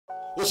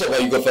What's up, all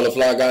you good fellow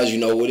fly guys? You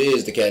know who it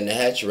is, the Cat in the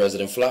Hat, your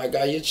resident fly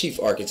guy, your chief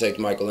architect,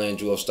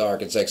 Michelangelo of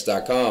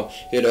StarArchitects.com,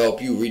 here to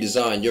help you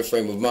redesign your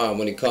frame of mind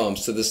when it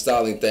comes to the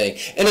styling thing.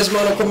 And it's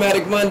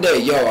Monochromatic Monday.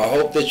 Yo, I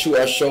hope that you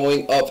are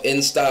showing up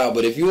in style,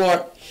 but if you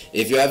aren't,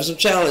 if you're having some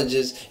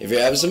challenges, if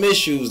you're having some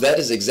issues, that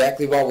is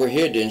exactly why we're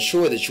here, to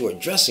ensure that you are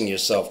dressing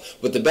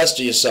yourself with the best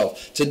of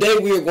yourself. Today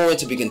we are going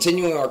to be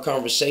continuing our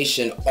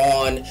conversation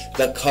on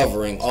the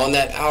covering, on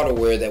that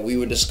outerwear that we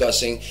were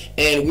discussing,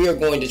 and we are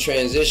going to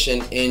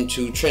transition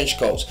into trench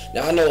coats.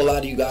 Now, I know a lot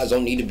of you guys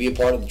don't need to be a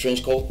part of the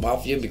trench coat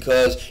mafia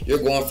because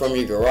you're going from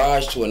your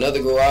garage to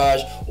another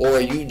garage, or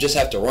you just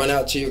have to run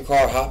out to your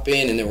car, hop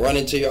in, and then run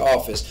into your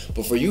office.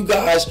 But for you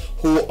guys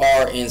who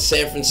are in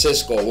San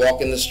Francisco,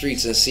 walking the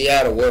streets in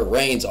Seattle where it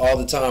rains all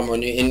the time, or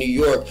in New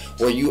York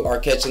where you are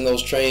catching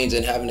those trains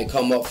and having to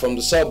come up from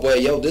the subway,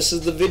 yo, this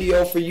is the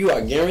video for you.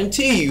 I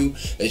guarantee you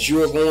that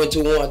you are going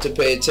to want to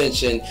pay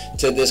attention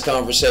to this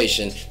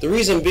conversation. The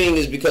reason being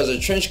is because a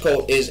trench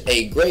coat is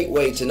a great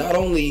way to not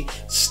only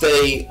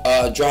stay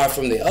dry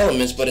from the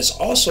elements, but it's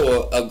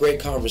also a great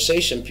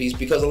conversation piece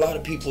because a lot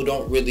of people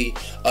don't really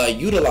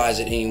utilize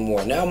it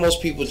anymore. Now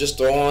most people just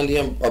throw on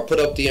or put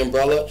up the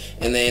umbrella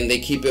and then they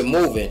keep it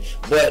moving.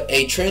 But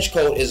a trench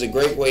coat is a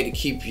great way to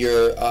keep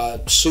your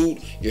suit,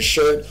 your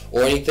shirt,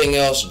 or anything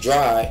else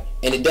dry,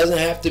 and it doesn't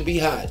have to be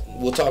hot.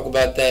 We'll talk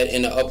about that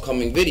in the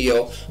upcoming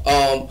video,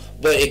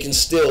 but it can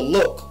still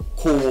look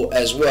cool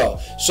as well.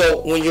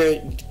 So when you're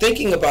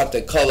thinking about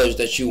the colors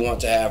that you want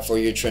to have for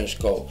your trench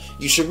coat,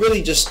 you should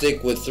really just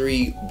stick with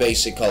three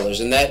basic colors,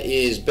 and that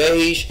is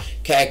beige,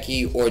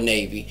 khaki, or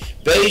navy.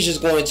 Beige is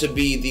going to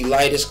be the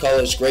lightest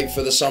color. It's great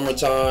for the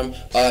summertime,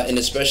 and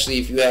especially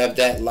if you have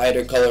that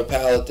lighter color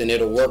palette, then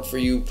it'll work for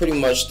you pretty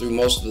much through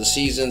most of the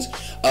seasons.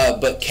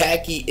 But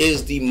khaki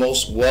is the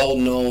most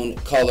well-known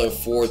color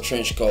for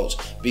trench coats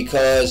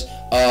because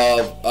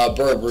of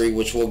Burberry,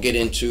 which we'll get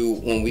into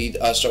when we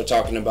start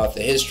talking about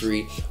the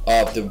history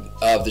of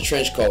the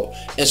trench coat.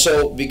 And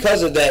so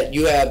because of that,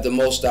 you have the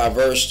most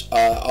diverse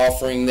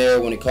offering there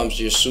when it comes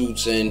to your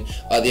suits and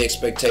the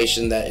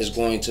expectation that is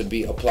going to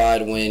be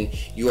applied when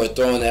you are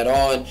throwing that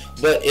on.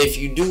 But if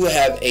you do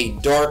have a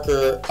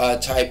darker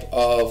type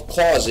of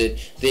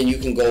closet, then you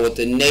can go with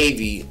the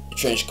navy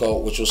trench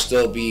coat, which will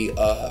still be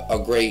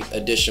a great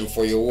addition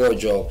for your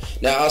wardrobe.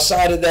 Now,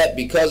 outside of that,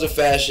 because of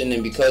fashion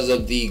and because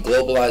of the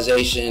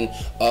globalization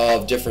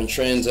of different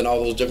trends and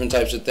all those different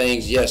types of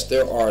things, yes,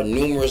 there are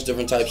numerous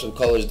different types of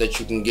colors that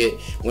you can get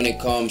when it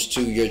comes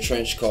to your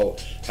trench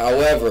coat.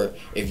 However,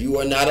 if you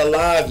are not a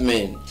live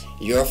man,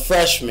 you're a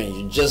freshman,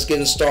 you're just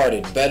getting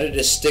started, better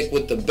to stick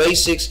with the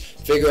basics,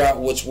 figure out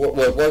what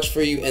works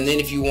for you, and then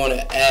if you want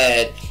to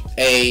add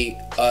a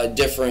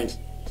different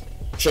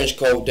trench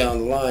coat down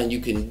the line, you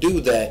can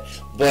do that.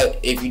 But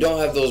if you don't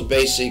have those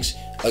basics,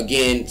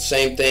 again,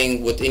 same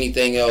thing with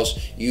anything else,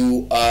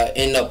 you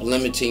end up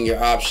limiting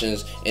your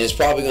options, and it's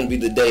probably going to be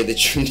the day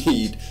that you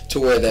need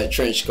to wear that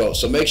trench coat.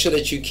 So make sure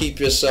that you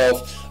keep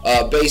yourself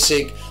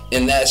basic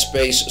in that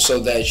space so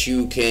that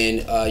you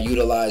can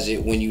utilize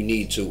it when you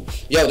need to.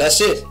 Yo,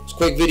 that's it. It's a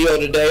quick video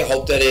today.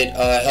 Hope that it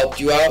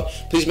helped you out.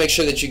 Please make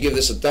sure that you give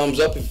this a thumbs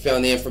up if you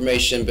found the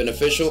information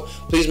beneficial.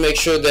 Please make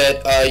sure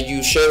that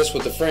you share this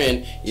with a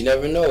friend. You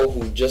never know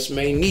who just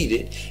may need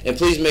it. And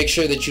please make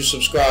sure that you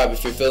subscribe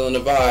if you're feeling the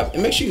vibe.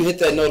 And make sure you hit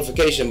that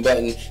notification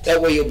button.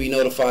 That way you'll be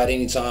notified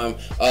anytime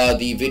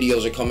the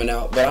videos are coming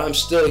out. But I'm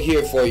still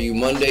here for you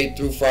Monday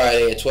through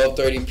Friday at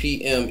 12:30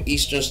 p.m.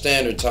 Eastern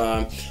Standard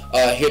Time.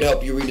 Here to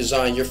help you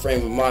redesign your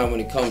frame of mind when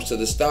it comes to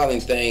the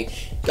styling thing.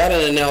 Got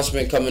an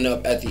announcement coming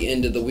up at the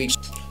end of the week,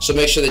 so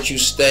make sure that you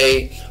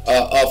stay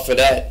up for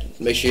that.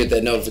 Make sure you hit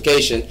that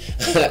notification.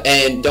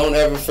 And don't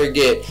ever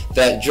forget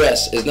that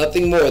dress is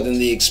nothing more than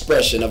the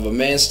expression of a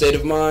man's state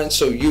of mind,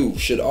 so you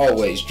should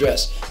always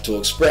dress to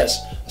express.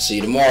 I'll see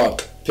you tomorrow.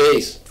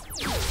 Peace.